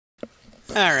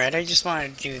Alright, I just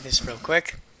wanted to do this real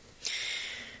quick.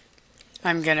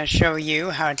 I'm gonna show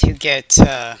you how to get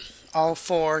all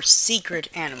 4 secret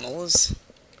animals.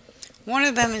 One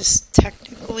of them is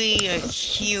technically a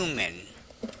human,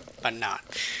 but not.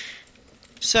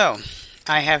 So,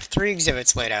 I have 3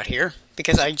 exhibits laid out here,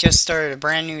 because I just started a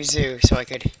brand new zoo so I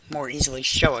could more easily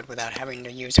show it without having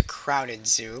to use a crowded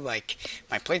zoo like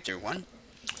my playthrough one.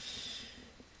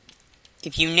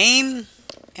 If you name...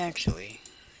 Actually...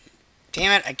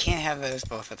 Damn it, I can't have those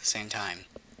both at the same time.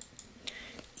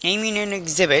 Naming an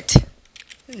exhibit,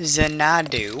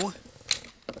 Xanadu,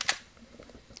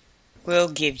 will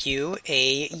give you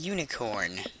a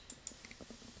unicorn.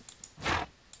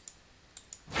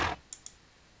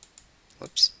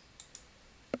 Whoops.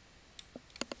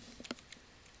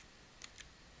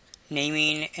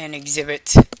 Naming an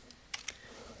exhibit...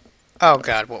 Oh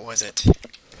god, what was it?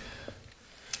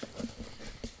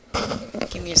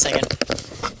 Give me a second.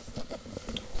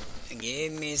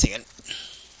 Give me a second.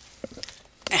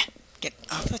 Get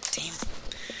off the damn...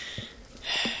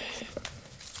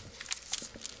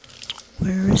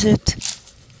 Where is it?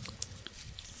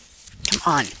 Come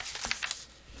on.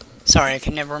 Sorry, I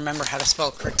can never remember how to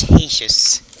spell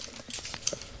Cretaceous.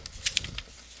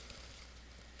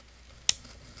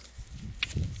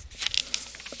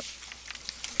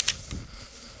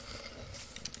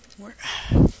 Where...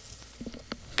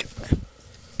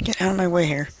 Get out of my way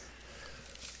here.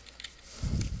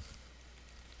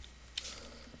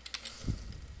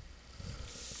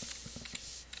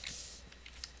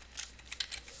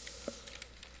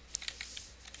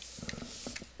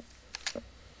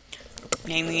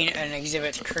 Naming an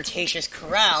exhibit Cretaceous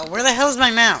Corral. Where the hell is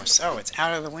my mouse? Oh, it's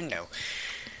out of the window.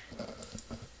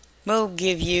 We'll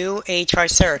give you a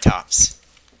Triceratops.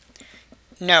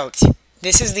 Note,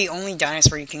 this is the only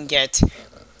dinosaur you can get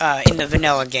in the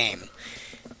vanilla game.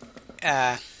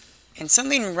 And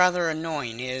something rather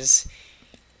annoying is,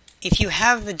 if you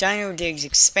have the Dino Digs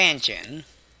expansion,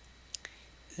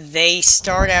 they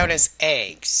start out as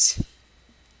eggs.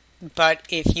 But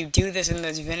if you do this in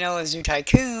this vanilla Zoo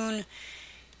Tycoon,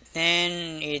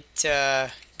 then it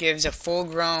gives a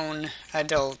full-grown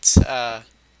adult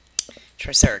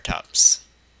Triceratops.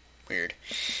 Weird.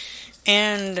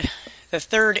 And the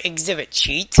 3rd exhibit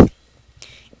cheat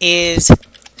is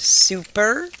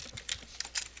Super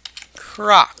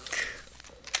Croc.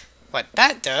 What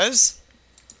that does,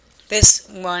 this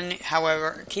one,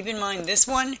 however, keep in mind this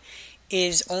one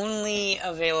is only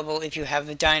available if you have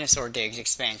the Dinosaur Digs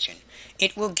expansion.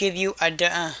 It will give you a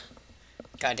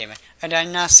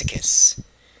Deinosuchus,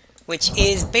 which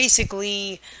is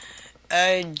basically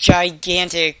a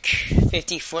gigantic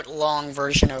 50-foot long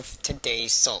version of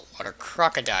today's saltwater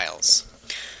crocodiles.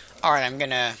 Alright, I'm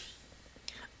gonna...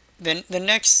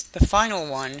 The final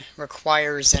one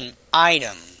requires an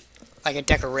item, like a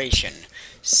decoration.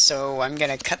 So I'm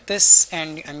gonna cut this,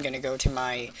 and I'm gonna go to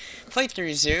my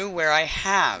playthrough zoo where I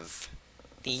have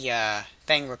the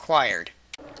thing required.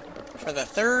 For the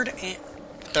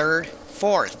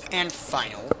 4th and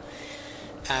final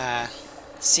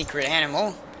secret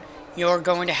animal, you're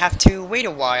going to have to wait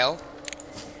a while.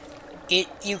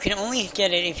 You can only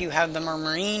get it if you have the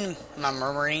Marine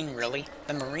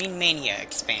Mania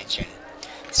expansion.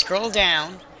 Scroll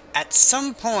down. At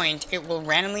some point, it will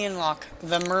randomly unlock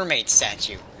the mermaid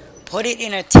statue. Put it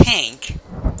in a tank,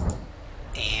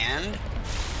 and...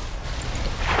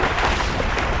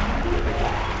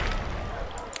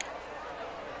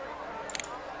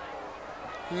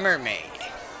 mermaid.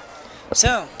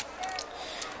 So,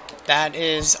 that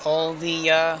is all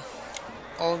the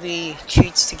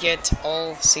cheats to get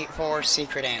all 4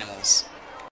 secret animals.